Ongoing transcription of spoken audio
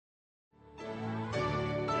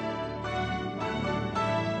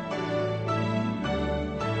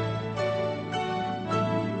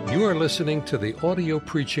You are listening to the audio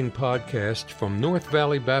preaching podcast from North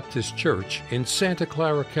Valley Baptist Church in Santa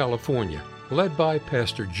Clara, California, led by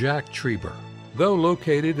Pastor Jack Trieber. Though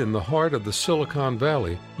located in the heart of the Silicon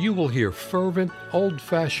Valley, you will hear fervent,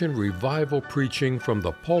 old-fashioned revival preaching from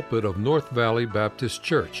the pulpit of North Valley Baptist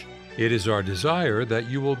Church. It is our desire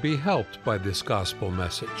that you will be helped by this gospel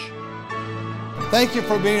message. Thank you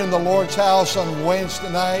for being in the Lord's house on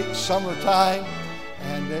Wednesday night, summertime,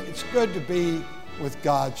 and it's good to be with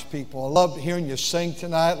God's people. I loved hearing you sing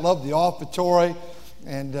tonight, love the offertory,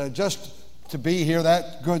 and just to be here,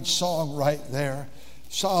 that good song right there,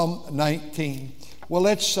 Psalm 19. Well,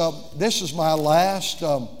 this is my last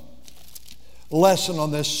lesson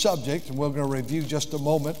on this subject, and we're going to review just a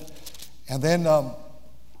moment. And then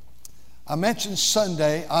I mentioned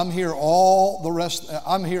Sunday. I'm here all the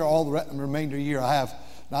remainder of the year. I have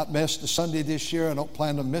not missed a Sunday this year. I don't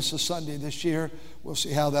plan to miss a Sunday this year. We'll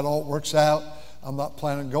see how that all works out. I'm not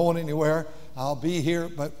planning on going anywhere. I'll be here,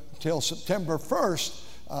 but till September 1st,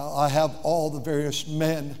 I have all the various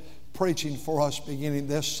men preaching for us beginning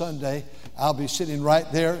this Sunday. I'll be sitting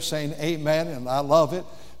right there saying amen, and I love it.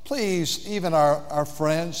 Please, even our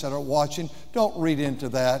friends that are watching, don't read into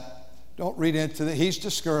that. Don't read into that. He's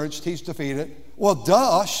discouraged. He's defeated. Well,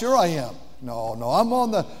 duh, sure I am. No,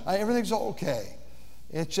 I'm everything's okay.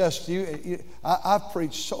 It's just I've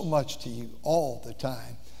preached so much to you all the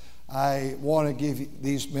time. I want to give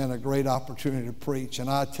these men a great opportunity to preach. And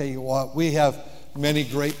I tell you what, we have many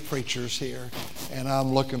great preachers here, and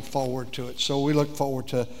I'm looking forward to it. So we look forward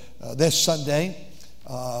to this Sunday.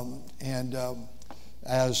 As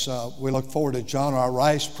we look forward to John R.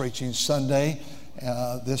 Rice preaching Sunday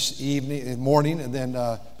this morning, and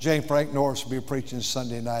then Jane Frank Norris will be preaching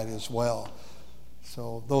Sunday night as well.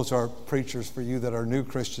 So those are preachers for you that are new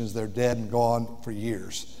Christians. They're dead and gone for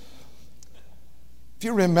years. If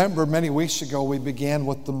you remember, many weeks ago, we began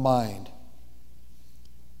with the mind.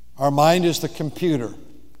 Our mind is the computer.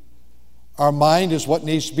 Our mind is what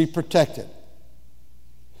needs to be protected.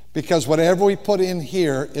 Because whatever we put in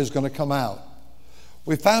here is going to come out.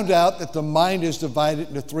 We found out that the mind is divided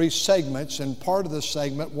into three segments, and part of the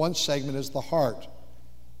segment, one segment is the heart.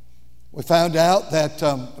 We found out that,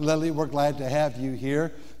 Lily, we're glad to have you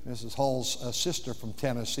here. Mrs. Hull's sister from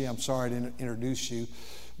Tennessee. I'm sorry to introduce you.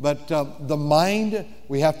 But the mind,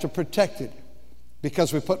 we have to protect it.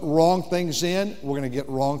 Because we put wrong things in, we're going to get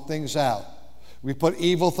wrong things out. We put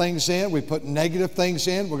evil things in, we put negative things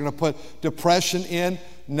in, we're going to put depression in,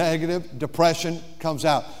 negative, depression comes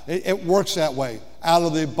out. It works that way. Out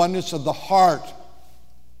of the abundance of the heart,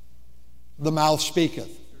 the mouth speaketh.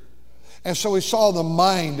 And so we saw the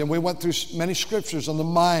mind, and we went through many scriptures on the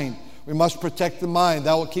mind. We must protect the mind.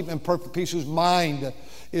 Thou wilt keep in perfect peace whose mind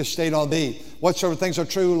is stayed on thee. Whatsoever things are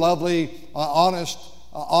true, lovely,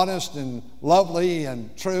 honest and lovely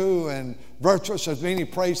and true and virtuous as any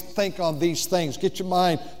praise, think on these things. Get your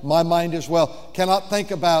mind, my mind as well. Cannot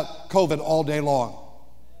think about COVID all day long.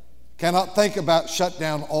 Cannot think about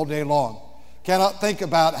shutdown all day long. Cannot think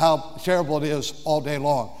about how terrible it is all day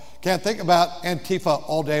long. Can't think about Antifa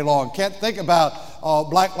all day long. Can't think about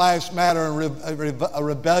Black Lives Matter and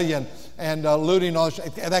rebellion and looting.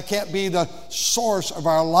 That can't be the source of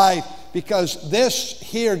our life, because this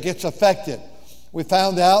here gets affected. We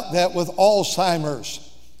found out that with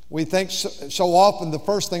Alzheimer's, we think so often the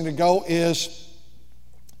first thing to go is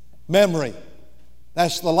memory.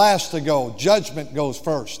 That's the last to go. Judgment goes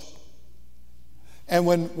first. And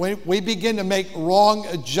when we begin to make wrong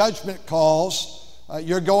judgment calls,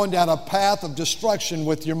 you're going down a path of destruction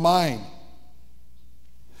with your mind.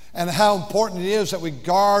 And how important it is that we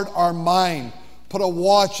guard our mind. Put a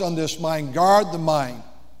watch on this mind. Guard the mind.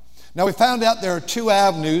 Now, we found out there are two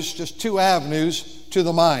avenues to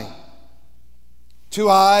the mind. Two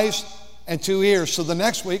eyes and two ears. So the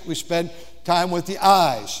next week we spend time with the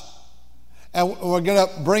eyes. And we're going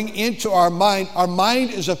to bring into our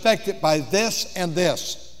mind is affected by this and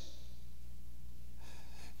this.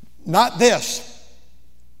 Not this.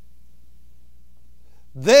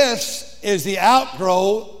 This is the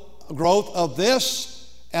outgrowth of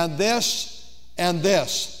this and this and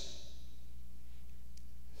this.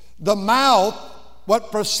 The mouth,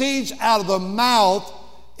 what proceeds out of the mouth,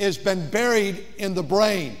 has been buried in the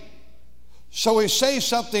brain. So we say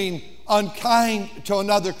something unkind to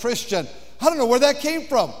another Christian. I don't know where that came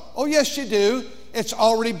from. Oh, yes, you do. It's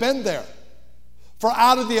already been there. For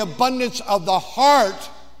out of the abundance of the heart,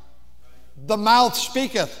 the mouth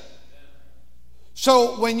speaketh.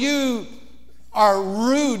 So when you are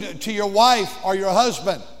rude to your wife or your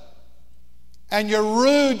husband, and you're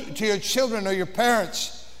rude to your children or your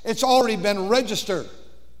parents, it's already been registered.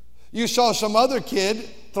 You saw some other kid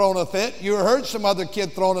throwing a fit. You heard some other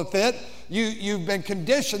kid throwing a fit. You've been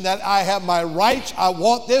conditioned that I have my rights, I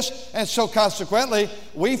want this, and so consequently,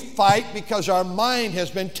 we fight because our mind has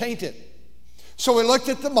been tainted. So we looked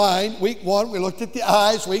at the mind, week 1, we looked at the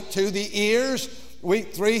eyes, week 2, the ears,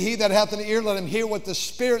 week 3, he that hath an ear, let him hear what the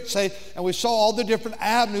Spirit saith, and we saw all the different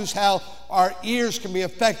avenues, how our ears can be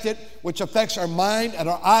affected, which affects our mind, and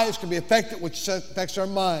our eyes can be affected, which affects our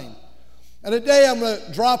mind. And today I'm going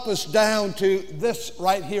to drop us down to this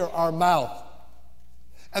right here, our mouth.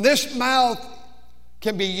 And this mouth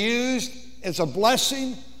can be used as a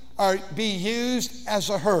blessing or be used as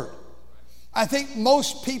a hurt. I think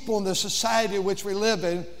most people in the society in which we live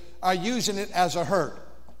in are using it as a hurt.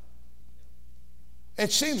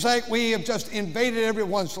 It seems like we have just invaded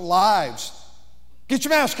everyone's lives. Get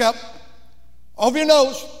your mask up, over your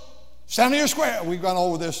nose, stand on your square. We've gone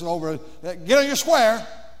over this and over it. Get on your square.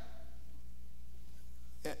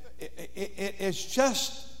 It's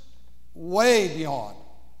just way beyond.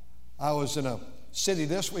 I was in a city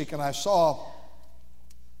this week and I saw,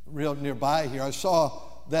 real nearby here, I saw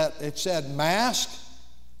that it said mask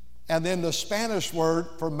and then the Spanish word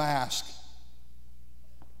for mask.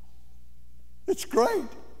 It's great.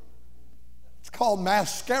 It's called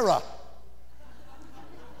mascara.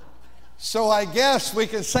 So I guess we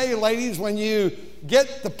can say, ladies, when you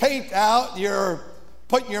get the paint out, you're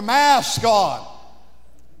putting your mask on.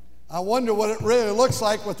 I wonder what it really looks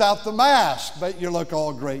like without the mask, but you look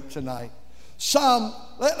all great tonight.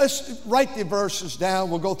 Let's write the verses down.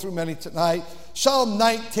 We'll go through many tonight. Psalm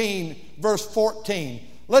 19, verse 14.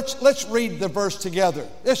 Let's read the verse together.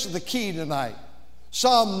 This is the key tonight.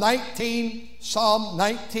 Psalm 19,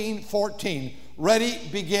 14. Ready,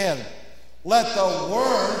 begin. Let the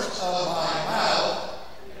words of my mouth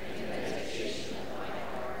and the meditation of my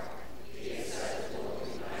heart be acceptable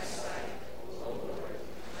in thy sight, O Lord,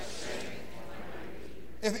 my strength and my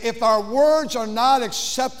redeemer. If our words are not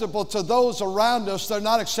acceptable to those around us, they're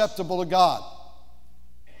not acceptable to God.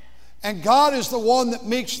 And God is the one that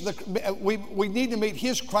makes we need to meet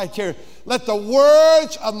His criteria. Let the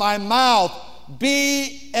words of my mouth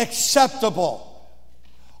be acceptable.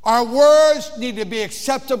 Our words need to be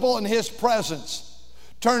acceptable in His presence.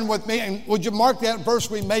 Turn with me, and would you mark that verse?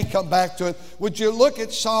 We may come back to it. Would you look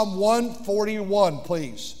at Psalm 141,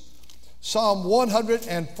 please? Psalm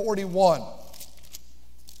 141.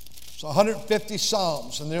 It's 150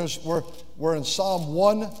 Psalms, and we're in Psalm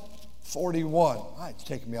 141. It's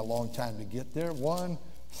taken me a long time to get there.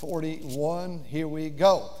 141, here we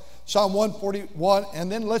go. Psalm 141,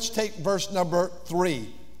 and then let's take verse number 3.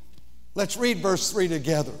 Let's read verse 3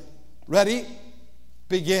 together. Ready?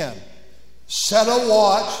 Begin. Set a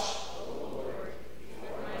watch.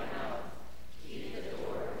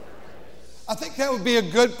 I think that would be a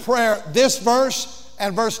good prayer. This verse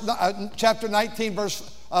and chapter 19,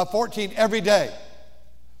 verse 14, every day.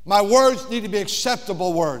 My words need to be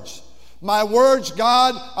acceptable words. My words,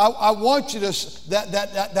 God, I want you to,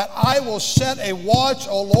 that I will set a watch,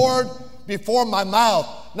 O Lord, before my mouth.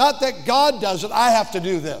 Not that God does it, I have to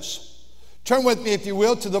do this. Turn with me, if you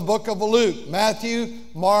will, to the book of Luke. Matthew,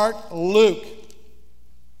 Mark, Luke.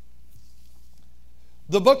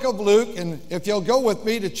 The book of Luke, and if you'll go with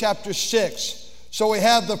me to chapter 6. So we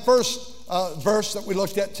have the first verse that we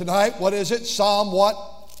looked at tonight. What is it? Psalm what?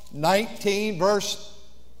 19, verse.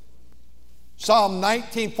 Psalm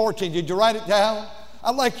 19, 14. Did you write it down?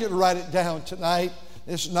 I'd like you to write it down tonight.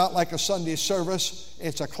 This is not like a Sunday service.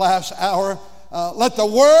 It's a class hour. Let the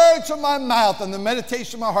words of my mouth and the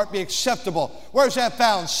meditation of my heart be acceptable. Where's that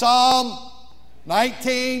found? Psalm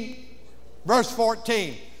 19, verse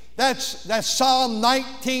 14. That's Psalm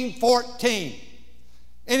 19, 14.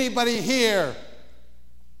 Anybody here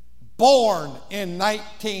born in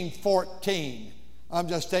 1914? I'm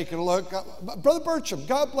just taking a look. Brother Burcham,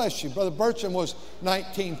 God bless you. Brother Burcham was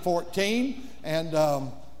 1914,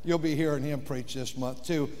 and you'll be hearing him preach this month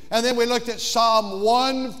too. And then we looked at Psalm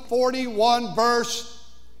 141, verse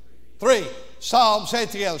 3. Say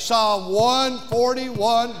it together. Psalm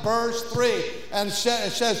 141, verse 3. And it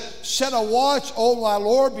says, set a watch, O my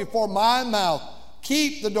Lord, before my mouth.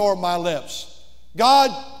 Keep the door of my lips. God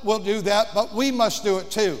will do that, but we must do it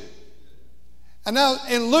too. And now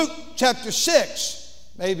in Luke chapter 6,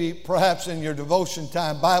 maybe perhaps in your devotion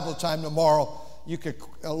time, Bible time tomorrow, you could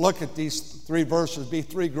look at these 3 verses, be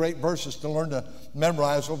 3 great verses to learn to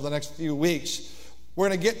memorize over the next few weeks. We're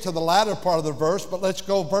going to get to the latter part of the verse, but let's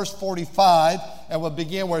go verse 45, and we'll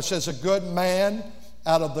begin where it says, a good man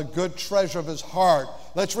out of the good treasure of his heart.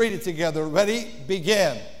 Let's read it together. Ready?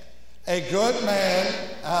 Begin. A good man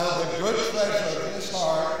out of the good treasure of his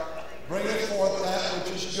heart bringeth forth that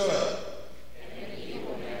which is good. And an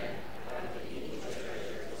evil man out of the evil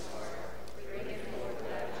treasure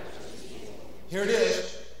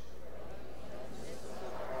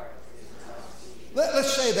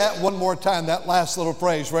one more time, that last little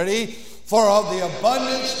phrase. Ready? For of the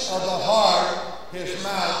abundance of the heart, his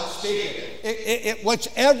mouth speaketh.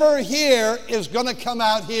 Whichever here is going to come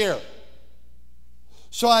out here.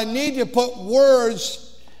 So I need to put words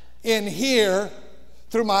in here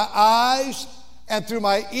through my eyes and through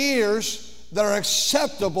my ears that are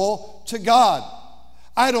acceptable to God.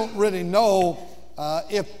 I don't really know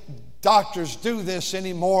if doctors do this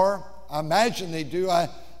anymore. I imagine they do. I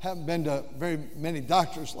haven't been to very many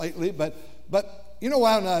doctors lately, but you know,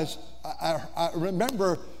 when I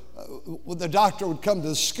remember when the doctor would come to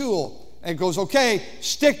the school and goes, okay,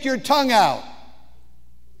 stick your tongue out.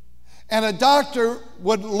 And a doctor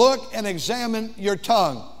would look and examine your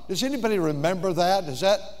tongue. Does anybody remember that?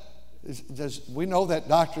 Does we know that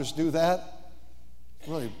doctors do that? It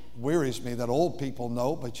really wearies me that old people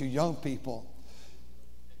know, but you young people.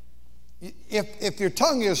 If your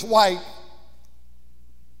tongue is white,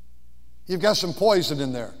 you've got some poison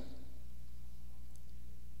in there.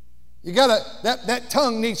 That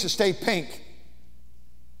tongue needs to stay pink.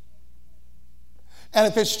 And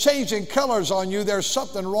if it's changing colors on you, there's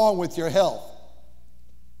something wrong with your health.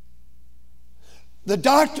 The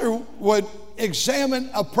doctor would examine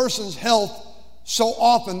a person's health so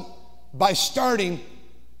often by starting,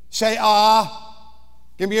 say,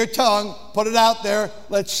 give me your tongue, put it out there,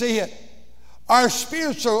 let's see it. Our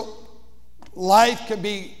spiritual life can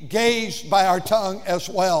be gauged by our tongue as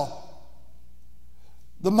well.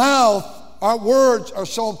 The mouth, our words are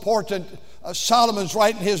so important. Solomon's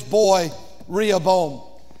writing his boy, Rehoboam.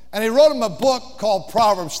 And he wrote him a book called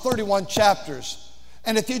Proverbs, 31 chapters.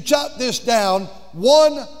 And if you jot this down,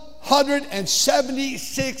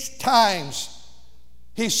 176 times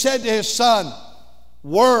he said to his son,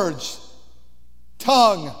 words,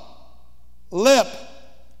 tongue, lip,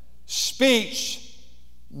 speech,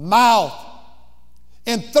 mouth.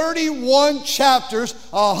 In 31 chapters,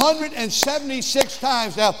 176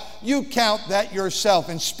 times. Now, you count that yourself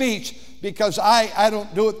in speech, because I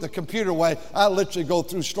don't do it the computer way. I literally go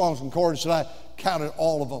through Strong's Concordance and I counted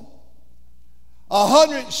all of them.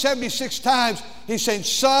 176 times he's saying,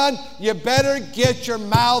 son, you better get your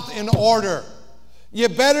mouth in order. You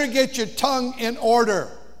better get your tongue in order.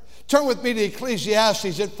 Turn with me to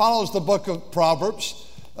Ecclesiastes. It follows the book of Proverbs,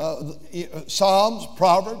 Psalms,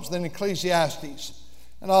 Proverbs, then Ecclesiastes.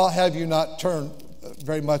 And I'll have you not turn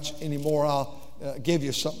very much anymore. I'll give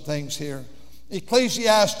you some things here.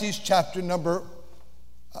 Ecclesiastes chapter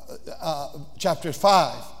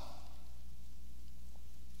 5.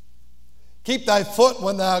 Keep thy foot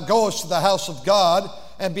when thou goest to the house of God,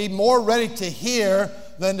 and be more ready to hear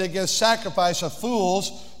than to give sacrifice of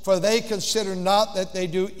fools, for they consider not that they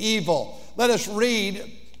do evil. Let us read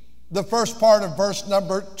the first part of verse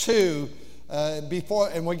number 2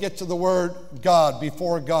 and we get to the word God,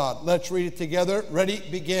 before God. Let's read it together. Ready?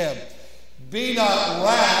 Begin. Be not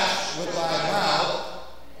rash with thy mouth,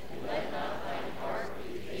 and let not thine heart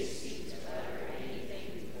be hasty to utter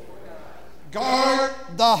anything before God. Guard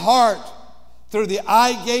the heart through the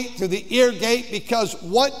eye gate, through the ear gate, because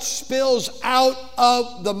what spills out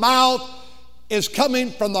of the mouth is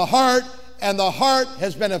coming from the heart, and the heart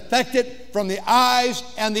has been affected from the eyes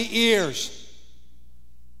and the ears.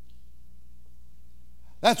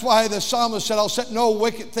 That's why the psalmist said, I'll set no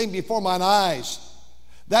wicked thing before mine eyes.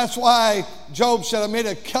 That's why Job said, I made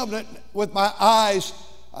a covenant with my eyes.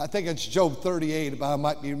 I think it's Job 38, but I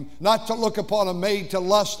might be, not to look upon a maid to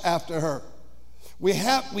lust after her. We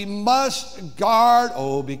must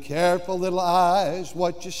guard, be careful, little eyes,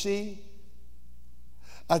 what you see.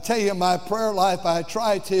 I tell you, in my prayer life, I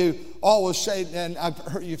try to always say, and I've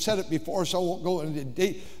heard you've said it before, so I won't go into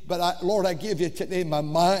deep, but Lord, I give you today my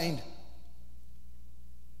mind.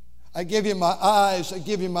 I give you my eyes, I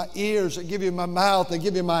give you my ears, I give you my mouth, I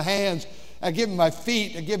give you my hands, I give you my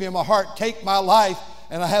feet, I give you my heart. Take my life,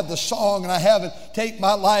 and I have the song, and I have it. Take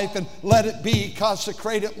my life and let it be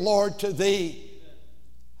consecrated, Lord, to thee.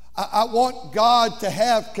 I want God to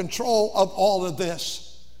have control of all of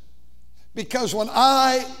this. Because when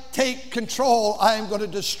I take control, I am going to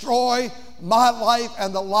destroy my life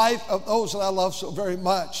and the life of those that I love so very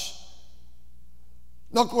much.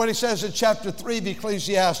 Look what he says in chapter 3 of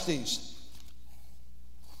Ecclesiastes.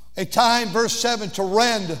 A time, verse 7, to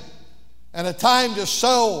rend, and a time to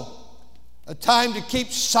sow, a time to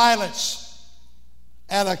keep silence,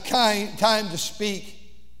 and a time to speak.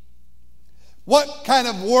 What kind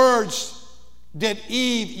of words did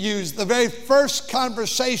Eve use? The very first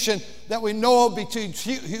conversation that we know of between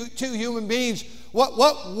two human beings,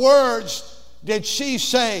 what words did she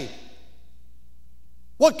say?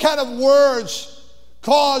 What kind of words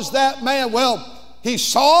caused that man? Well, he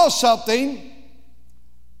saw something.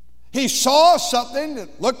 He saw something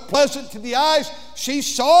that looked pleasant to the eyes. She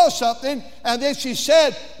saw something, and then she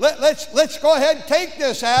said, let's go ahead and take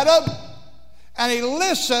this, Adam. And he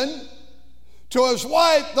listened to his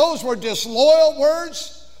wife. Those were disloyal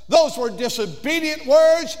words. Those were disobedient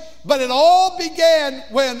words. But it all began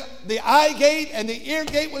when the eye gate and the ear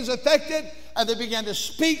gate was affected, and they began to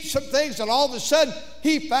speak some things, and all of a sudden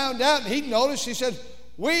he found out, and he noticed, he said,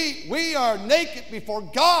 we are naked before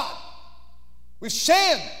God. We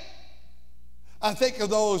sinned. I think of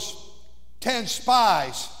those 10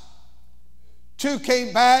 spies. 2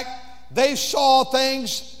 came back. They saw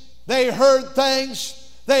things. They heard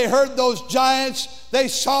things. They heard those giants. They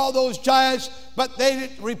saw those giants, but they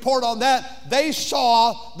didn't report on that. They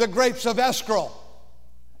saw the grapes of Escrow.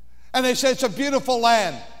 And they said, it's a beautiful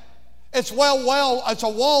land. It's it's a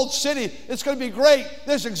walled city. It's going to be great.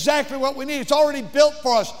 This is exactly what we need. It's already built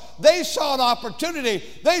for us. They saw an opportunity.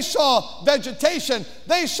 They saw vegetation.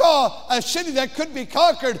 They saw a city that could be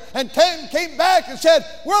conquered. And 10 came back and said,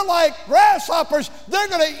 we're like grasshoppers. They're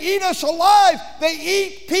going to eat us alive. They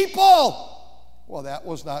eat people. Well, that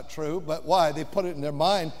was not true. But why? They put it in their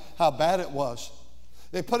mind how bad it was.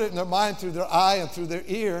 They put it in their mind through their eye and through their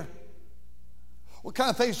ear. What kind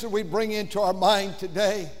of things do we bring into our mind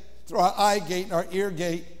today? Through our eye gate and our ear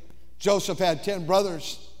gate. Joseph had 10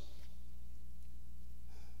 brothers.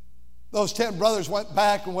 Those 10 brothers went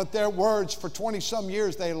back, and with their words for 20-some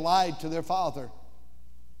years they lied to their father.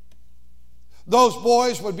 Those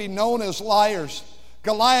boys would be known as liars.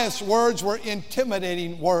 Goliath's words were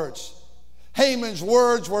intimidating words. Haman's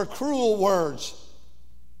words were cruel words.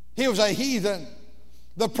 He was a heathen.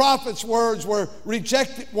 The prophet's words were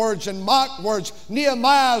rejected words and mocked words.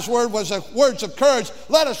 Nehemiah's word was words of courage.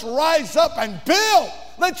 Let us rise up and build.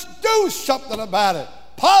 Let's do something about it.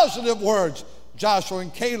 Positive words. Joshua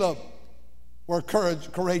and Caleb were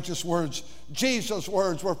courageous words. Jesus'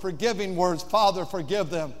 words were forgiving words. Father, forgive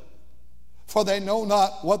them, for they know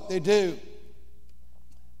not what they do.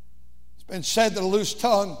 It's been said that a loose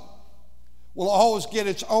tongue will always get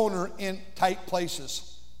its owner in tight places.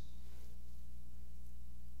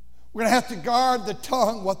 We're going to have to guard the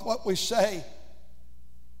tongue with what we say.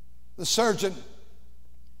 The surgeon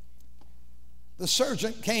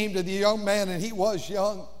came to the young man, and he was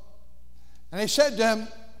young. And he said to him,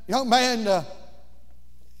 young man,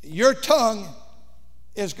 your tongue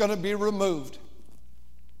is going to be removed.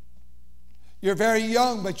 You're very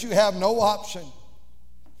young, but you have no option.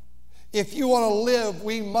 If you want to live,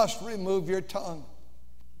 we must remove your tongue.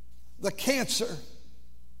 The cancer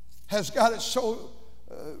has got it so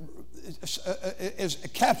is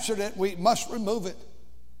captured it, we must remove it.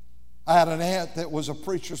 I had an aunt that was a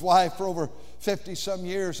preacher's wife for over 50-some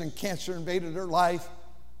years, and cancer invaded her life.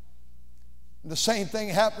 And the same thing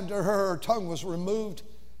happened to her. Her tongue was removed.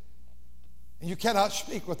 And you cannot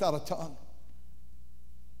speak without a tongue.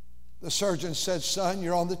 The surgeon said, son,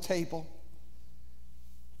 you're on the table.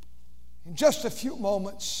 In just a few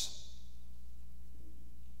moments,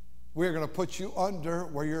 we're going to put you under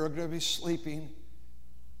where you're going to be sleeping,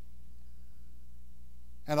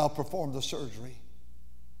 and I'll perform the surgery.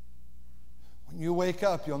 When you wake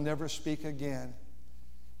up, you'll never speak again.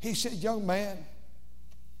 He said, young man,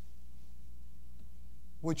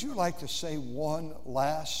 would you like to say one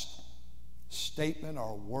last statement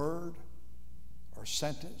or word or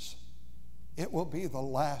sentence? It will be the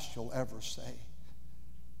last you'll ever say.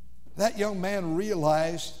 That young man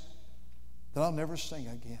realized that I'll never sing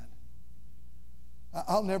again.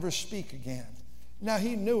 I'll never speak again. Now,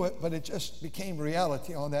 he knew it, but it just became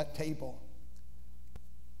reality on that table.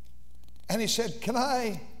 And he said, can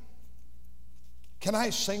I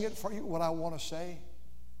sing it for you, what I want to say?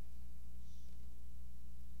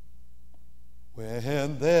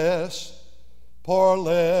 When this poor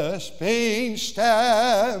lisping,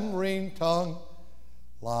 stammering tongue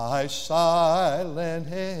lies silent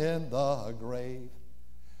in the grave,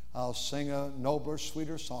 I'll sing a nobler,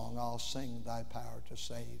 sweeter song. I'll sing thy power to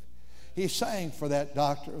save. He sang for that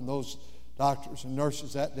doctor and those doctors and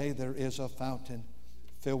nurses that day. There is a fountain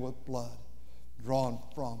filled with blood drawn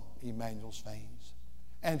from Emmanuel's veins,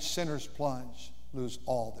 and sinners plunge, lose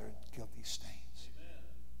all their guilty stains. Amen.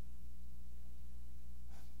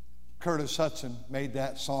 Curtis Hudson made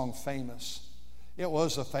that song famous. It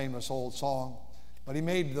was a famous old song, but he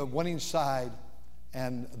made the winning side,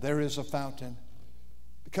 and there is a fountain,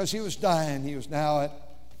 because he was dying. He was now at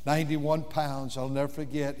 91 pounds. I'll never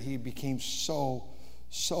forget, he became so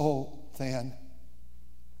thin.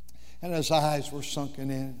 And his eyes were sunken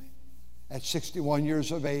in. At 61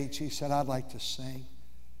 years of age, he said, I'd like to sing.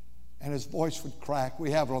 And his voice would crack.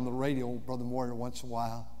 We have it on the radio, Brother Warner, once in a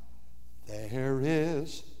while. There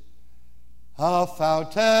is a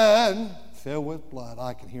fountain filled with blood.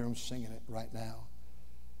 I can hear them singing it right now.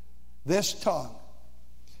 This tongue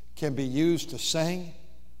can be used to sing,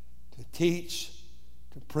 to teach,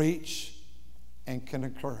 to preach, and can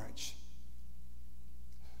encourage.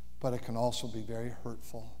 But it can also be very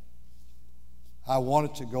hurtful. I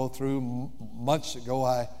wanted to go through, months ago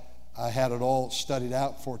I had it all studied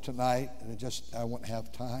out for tonight, and I wouldn't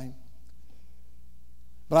have time.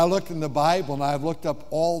 But I looked in the Bible, and I've looked up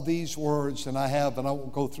all these words, and I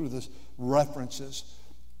won't go through the references,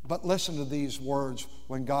 but listen to these words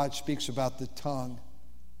when God speaks about the tongue.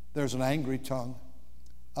 There's an angry tongue,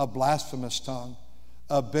 a blasphemous tongue,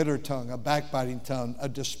 a bitter tongue, a backbiting tongue, a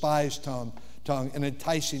despised tongue, an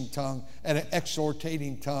enticing tongue, and an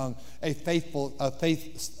exhortating tongue, a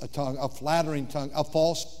faith tongue, a flattering tongue, a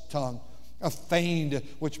false tongue, a feigned,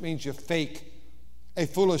 which means you fake, a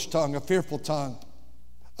foolish tongue, a fearful tongue,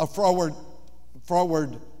 a forward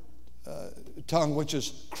tongue, which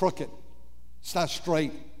is crooked. It's not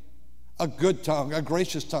straight. A good tongue, a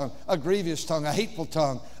gracious tongue, a grievous tongue, a hateful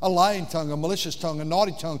tongue, a lying tongue, a malicious tongue, a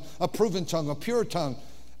naughty tongue, a proven tongue, a pure tongue,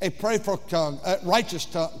 a prayerful tongue, a righteous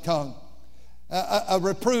tongue, a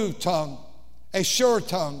reproved tongue, a sure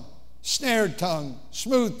tongue, snared tongue,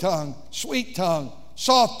 smooth tongue, sweet tongue,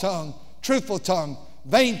 soft tongue, truthful tongue,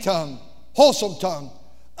 vain tongue, wholesome tongue,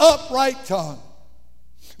 upright tongue.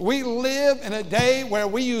 We live in a day where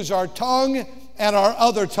we use our tongue and our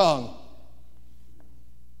other tongue.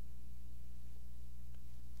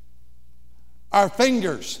 Our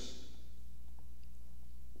fingers.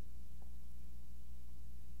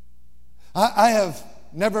 I have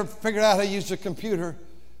never figured out how to use a computer.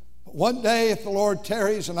 But one day, if the Lord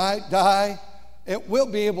tarries and I die, it will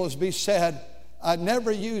be able to be said, I never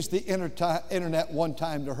used the internet one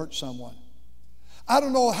time to hurt someone. I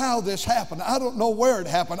don't know how this happened. I don't know where it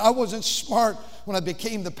happened. I wasn't smart when I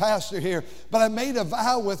became the pastor here, but I made a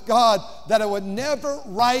vow with God that I would never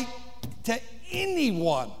write to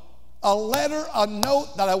anyone a letter, a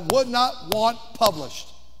note that I would not want published.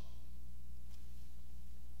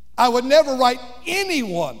 I would never write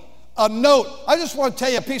anyone a note. I just want to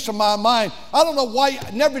tell you a piece of my mind. I don't know why I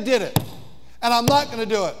never did it, and I'm not going to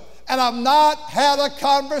do it. And I've not had a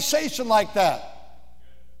conversation like that.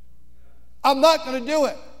 I'm not going to do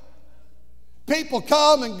it. People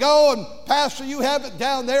come and go, and Pastor, you have it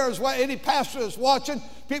down there as well. Any pastor is watching,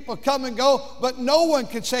 people come and go, but no one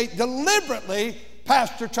can say deliberately,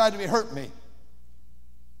 Pastor tried to hurt me.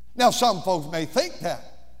 Now, some folks may think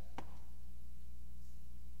that.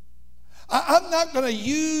 I'm not going to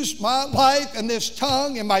use my life and this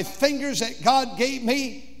tongue and my fingers that God gave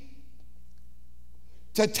me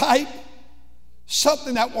to type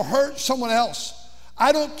something that will hurt someone else.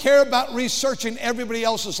 I don't care about researching everybody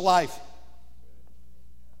else's life.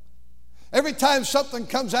 Every time something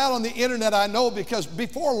comes out on the internet, I know, because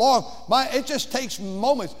before long, it just takes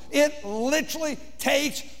moments. It literally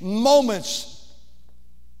takes moments.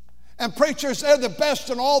 And preachers, they're the best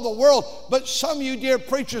in all the world, but some of you dear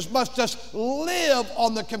preachers must just live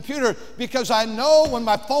on the computer, because I know when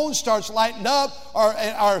my phone starts lighting up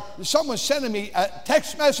or someone's sending me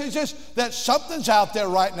text messages that something's out there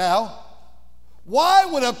right now. Why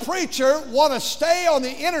would a preacher want to stay on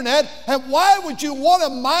the internet, and why would you want to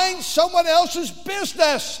mind someone else's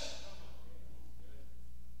business?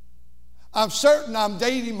 I'm certain I'm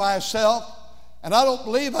dating myself, and I don't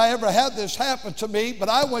believe I ever had this happen to me, but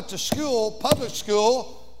I went to school, public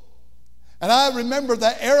school, and I remember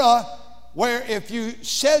the era where if you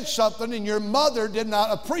said something and your mother did not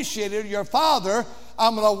appreciate it, or your father,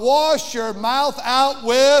 I'm going to wash your mouth out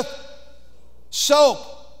with soap.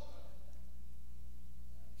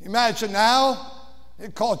 Imagine now,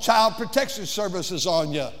 they'd call Child Protection Services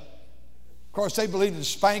on you. Of course, they believed in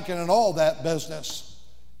spanking and all that business.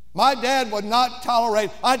 My dad would not tolerate,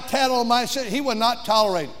 I'd tattle on my shit, he would not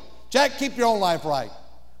tolerate it. Jack, keep your own life right.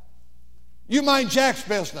 You mind Jack's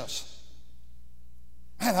business.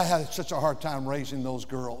 Man, I had such a hard time raising those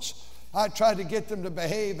girls. I tried to get them to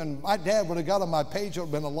behave, and my dad would have got on my page. It would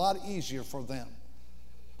have been a lot easier for them.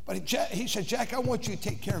 But he said, Jack, I want you to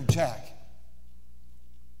take care of Jack.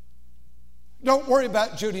 Don't worry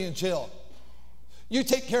about Judy and Jill. You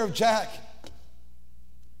take care of Jack.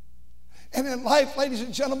 And in life, ladies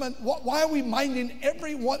and gentlemen, why are we minding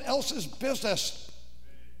everyone else's business?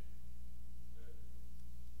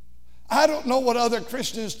 I don't know what other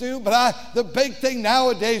Christians do, but the big thing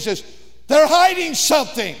nowadays is they're hiding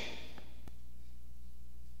something.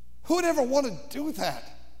 Who would ever want to do that?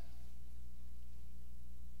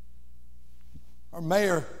 Our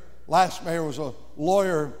mayor, last mayor, was a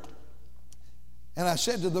lawyer. And I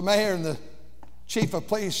said to the mayor and the chief of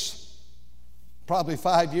police, probably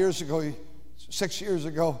 5 years ago, 6 years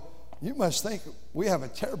ago, you must think we have a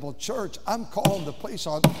terrible church. I'm calling the police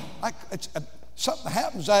on. Something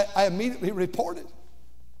happens, I immediately report it.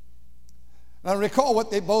 And I recall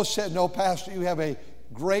what they both said. No, Pastor, you have a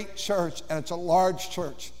great church, and it's a large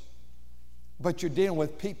church, but you're dealing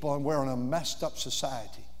with people, and we're in a messed up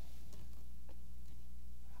society.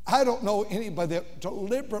 I don't know anybody that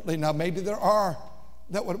deliberately, now maybe there are,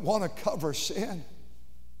 that would want to cover sin.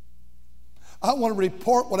 I want to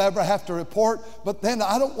report whatever I have to report, but then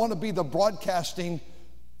I don't want to be the broadcasting.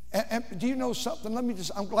 And do you know something?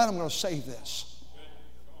 I'm glad I'm going to say this.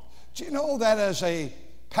 Do you know that as a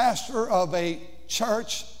pastor of a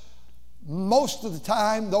church, most of the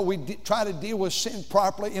time, though we try to deal with sin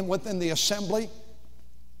properly and within the assembly,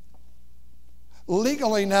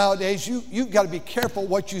 legally nowadays, you've got to be careful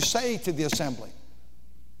what you say to the assembly.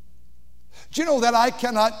 Do you know that I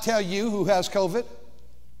cannot tell you who has COVID?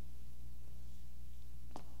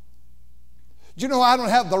 Do you know I don't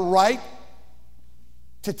have the right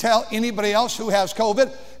to tell anybody else who has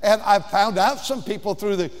COVID? And I've found out some people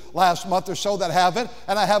through the last month or so that have it,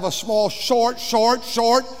 and I have a small, short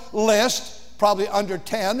list, probably under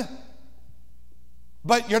 10.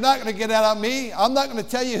 But you're not going to get that on me. I'm not going to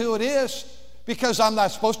tell you who it is because I'm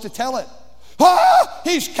not supposed to tell it. Ah,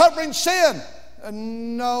 he's covering sin.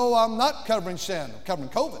 No, I'm not covering sin. I'm covering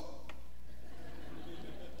COVID.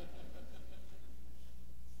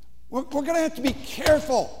 We're going to have to be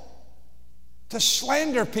careful to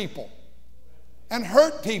slander people and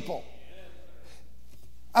hurt people.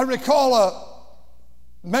 I recall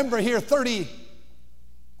a member here probably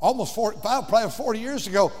 40 years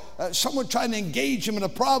ago, someone trying to engage him in a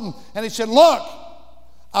problem, and he said, look,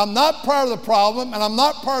 I'm not part of the problem and I'm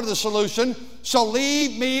not part of the solution, so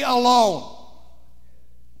leave me alone.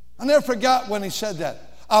 I never forgot when he said that.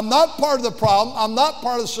 I'm not part of the problem, I'm not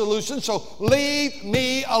part of the solution, so leave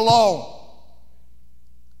me alone.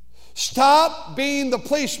 Stop being the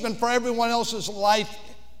policeman for everyone else's life.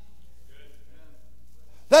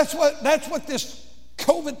 That's what this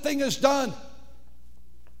COVID thing has done.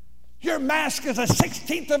 Your mask is a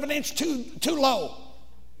 16th of an inch too low.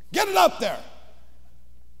 Get it up there.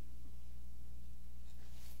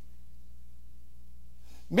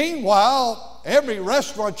 Meanwhile, every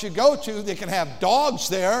restaurant you go to, they can have dogs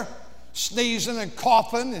there sneezing and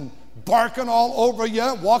coughing and barking all over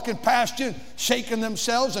you, walking past you, shaking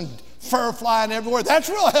themselves and fur flying everywhere. That's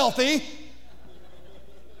real healthy.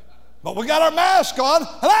 But we got our mask on, and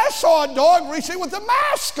I saw a dog recently with a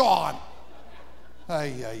mask on.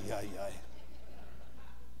 Ay.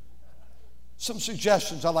 Some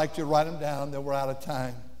suggestions, I'd like you to write them down, that we're out of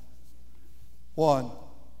time. 1,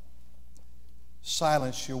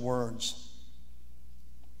 silence your words.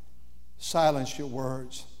 Silence your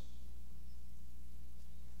words.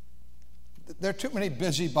 There are too many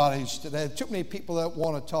busybodies today, too many people that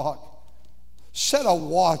want to talk. Set a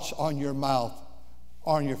watch on your mouth,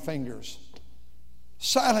 on your fingers.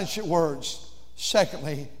 Silence your words.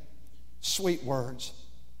 Secondly, sweet words.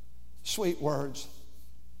 Sweet words.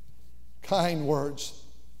 Kind words.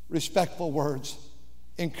 Respectful words.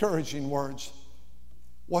 Encouraging words.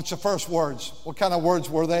 What's the first words? What kind of words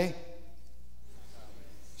were they?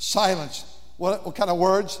 Silence. What kind of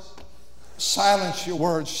words? Silence your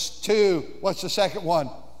words. 2, what's the second one?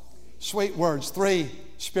 Sweet words. 3,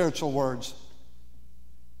 spiritual words.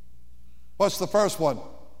 What's the first one?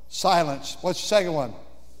 Silence. What's the second one?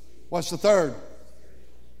 What's the third?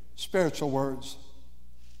 Spiritual words.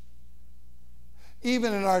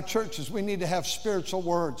 Even in our churches, we need to have spiritual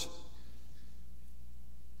words.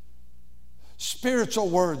 Spiritual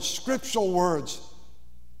words, scriptural words.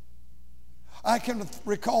 I can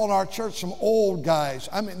recall in our church some old guys.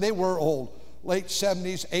 I mean, they were old, late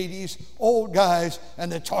 70s, 80s, old guys,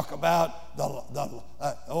 and they talk about the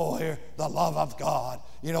love of God.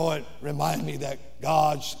 You know, it reminded me that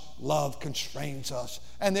God's love constrains us.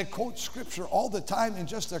 And they quote scripture all the time in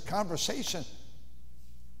just their conversation.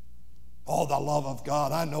 Oh, the love of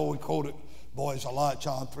God. I know we quote it, boys, a lot,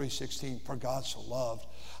 John 3:16, for God so loved.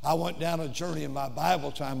 I went down a journey in my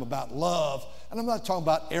Bible time about love, and I'm not talking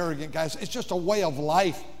about arrogant guys. It's just a way of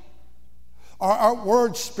life. Are our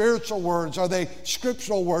words spiritual words? Are they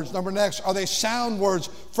scriptural words? Next, are they sound words?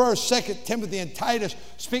 1st, 2nd Timothy, and Titus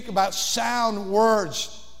speak about sound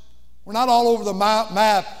words. We're not all over the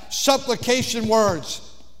map. Supplication words.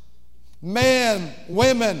 Men,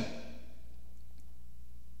 women.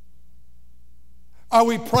 Are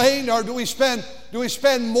we praying, or do we spend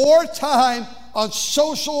more time on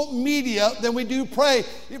social media than we do prayer?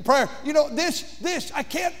 You know, this I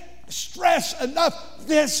can't stress enough.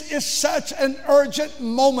 This is such an urgent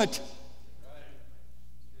moment.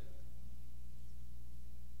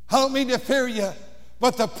 I don't mean to fear you,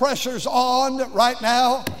 but the pressure's on right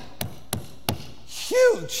now.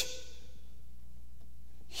 Huge.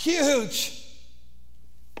 Huge.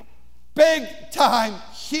 Big time,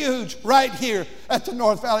 huge, right here at the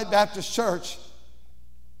North Valley Baptist Church.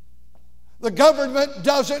 The government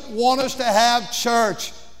doesn't want us to have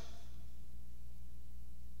church.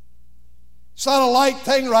 It's not a light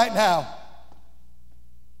thing right now.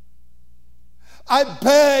 I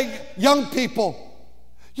beg young people,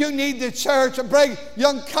 you need the church. I beg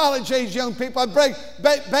young college-age young people. I beg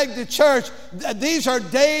the church. These are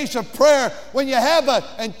days of prayer. When you have an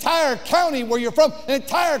entire county where you're from, an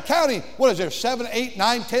entire county, what is there, 7, 8,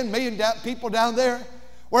 9, 10 million people down there?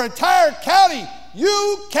 Where an entire county,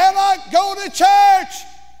 you cannot go to church.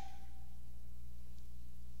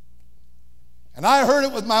 And I heard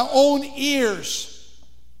it with my own ears,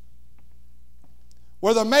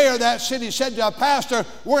 where the mayor of that city said to a pastor,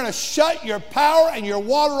 we're going to shut your power and your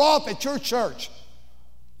water off at your church.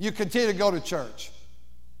 You continue to go to church.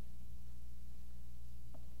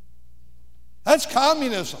 That's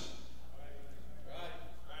communism.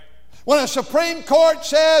 When a Supreme Court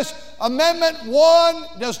says Amendment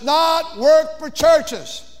 1 does not work for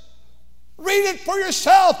churches, read it for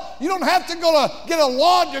yourself. You don't have to go to get a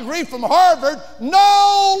law degree from Harvard.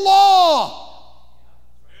 No law.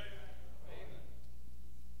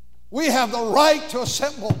 We have the right to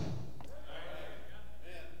assemble.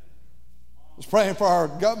 I was praying for our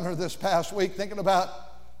governor this past week, thinking about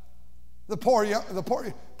the poor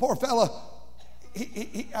fellow.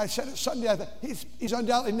 I said it Sunday. He's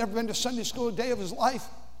undoubtedly never been to Sunday school a day of his life.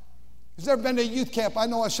 He's never been to a youth camp. I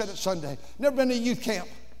know I said it Sunday. Never been to a youth camp.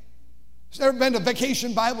 He's never been to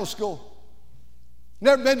vacation Bible school.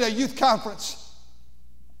 Never been to a youth conference.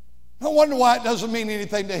 No wonder why it doesn't mean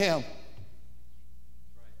anything to him.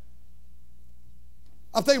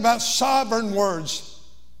 I'm thinking about sovereign words,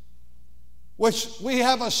 which we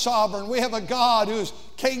have a sovereign. We have a God who's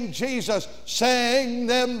King Jesus. Sing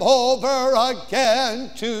them over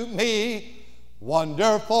again to me.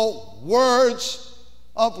 Wonderful words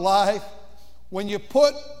of life. When you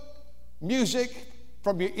put music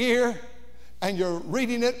from your ear and you're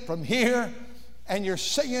reading it from here and you're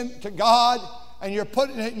singing to God and you're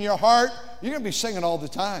putting it in your heart, you're going to be singing all the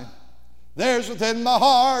time. There's within my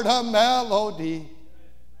heart a melody.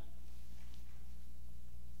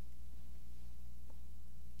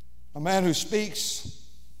 A man who speaks,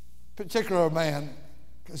 particular man,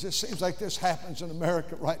 because it seems like this happens in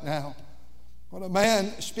America right now. When a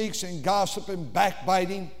man speaks in gossip and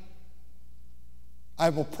backbiting, I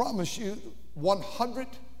will promise you 100%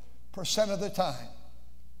 of the time,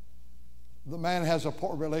 the man has a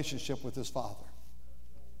poor relationship with his father.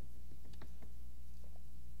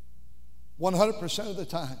 100% of the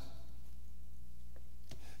time.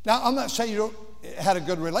 Now, I'm not saying you had a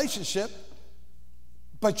good relationship,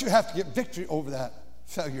 but you have to get victory over that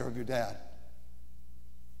failure of your dad.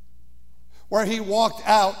 Where he walked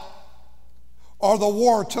out, or the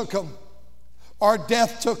war took him, or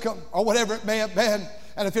death took him, or whatever it may have been.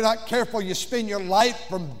 And if you're not careful, you spend your life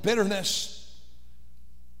from bitterness.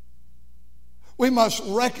 We must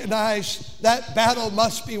recognize that battle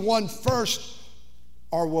must be won first,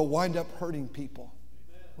 or we'll wind up hurting people.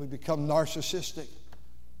 We become narcissistic.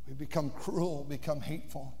 We become cruel, become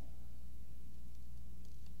hateful.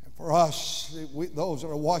 For us, those that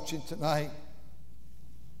are watching tonight,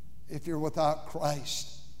 if you're without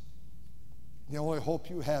Christ, the only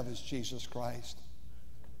hope you have is Jesus Christ.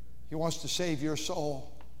 He wants to save your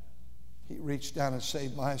soul. He reached down and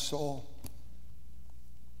saved my soul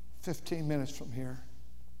 15 minutes from here.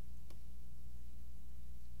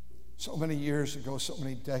 So many years ago, so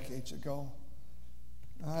many decades ago,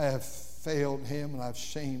 I have failed him and I've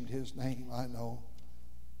shamed his name, I know.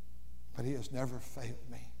 But he has never failed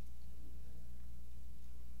me.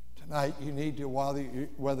 Tonight, you need to,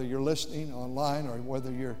 whether you're listening online or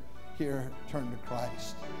whether you're here, turn to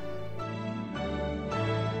Christ.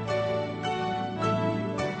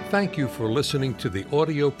 Thank you for listening to the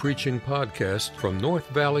audio preaching podcast from North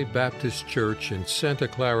Valley Baptist Church in Santa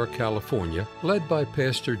Clara, California, led by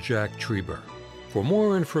Pastor Jack Trieber. For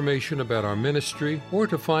more information about our ministry or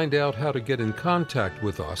to find out how to get in contact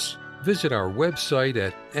with us, visit our website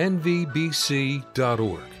at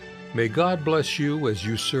nvbc.org. May God bless you as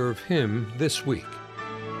you serve Him this week.